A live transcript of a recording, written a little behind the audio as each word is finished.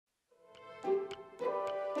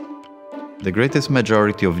The greatest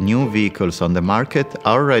majority of new vehicles on the market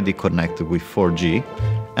are already connected with 4G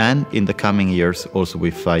and in the coming years also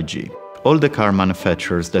with 5G. All the car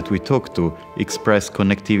manufacturers that we talk to express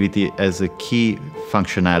connectivity as a key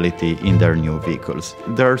functionality in their new vehicles.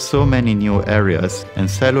 There are so many new areas, and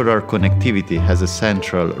cellular connectivity has a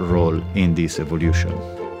central role in this evolution.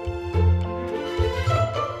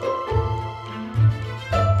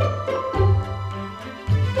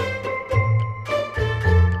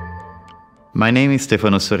 My name is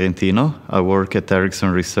Stefano Sorrentino. I work at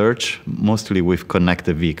Ericsson Research, mostly with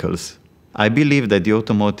connected vehicles. I believe that the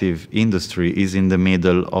automotive industry is in the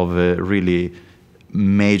middle of a really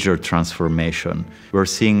major transformation. We're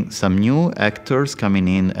seeing some new actors coming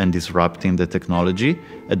in and disrupting the technology.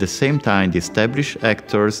 At the same time, the established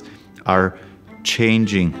actors are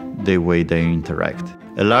changing the way they interact.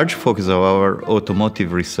 A large focus of our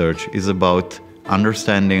automotive research is about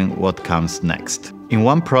understanding what comes next. In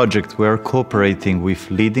one project, we are cooperating with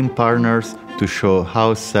leading partners to show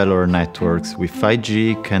how cellular networks with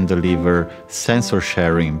 5G can deliver sensor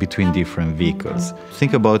sharing between different vehicles.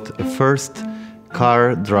 Think about a first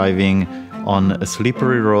car driving on a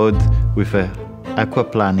slippery road with an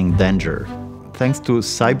aquaplaning danger. Thanks to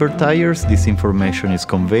cyber tires, this information is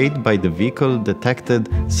conveyed by the vehicle detected,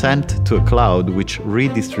 sent to a cloud, which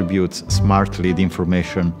redistributes smartly the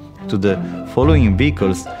information to the following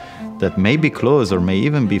vehicles that may be close or may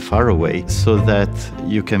even be far away, so that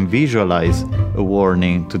you can visualize a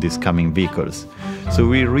warning to these coming vehicles. So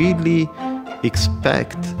we really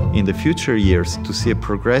expect in the future years to see a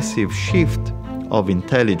progressive shift of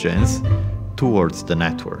intelligence towards the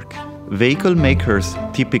network. Vehicle makers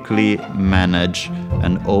typically manage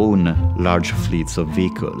and own large fleets of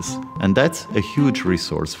vehicles, and that's a huge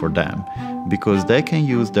resource for them because they can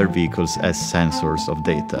use their vehicles as sensors of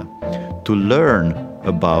data. To learn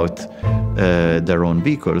about their own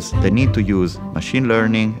vehicles, they need to use machine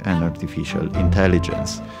learning and artificial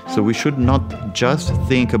intelligence. So we should not just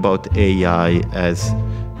think about AI as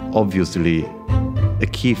obviously a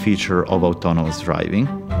key feature of autonomous driving.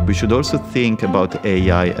 We should also think about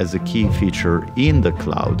AI as a key feature in the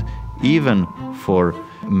cloud, even for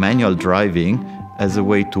manual driving, as a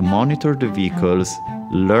way to monitor the vehicles,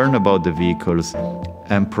 learn about the vehicles,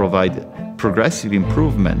 and provide progressive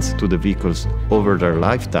improvements to the vehicles over their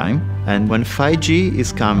lifetime. And when 5G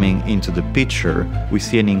is coming into the picture, we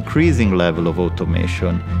see an increasing level of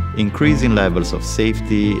automation, increasing levels of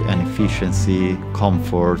safety and efficiency,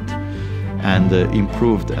 comfort, and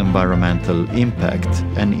improved environmental impact.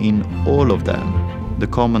 And in all of them, the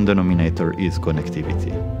common denominator is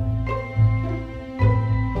connectivity.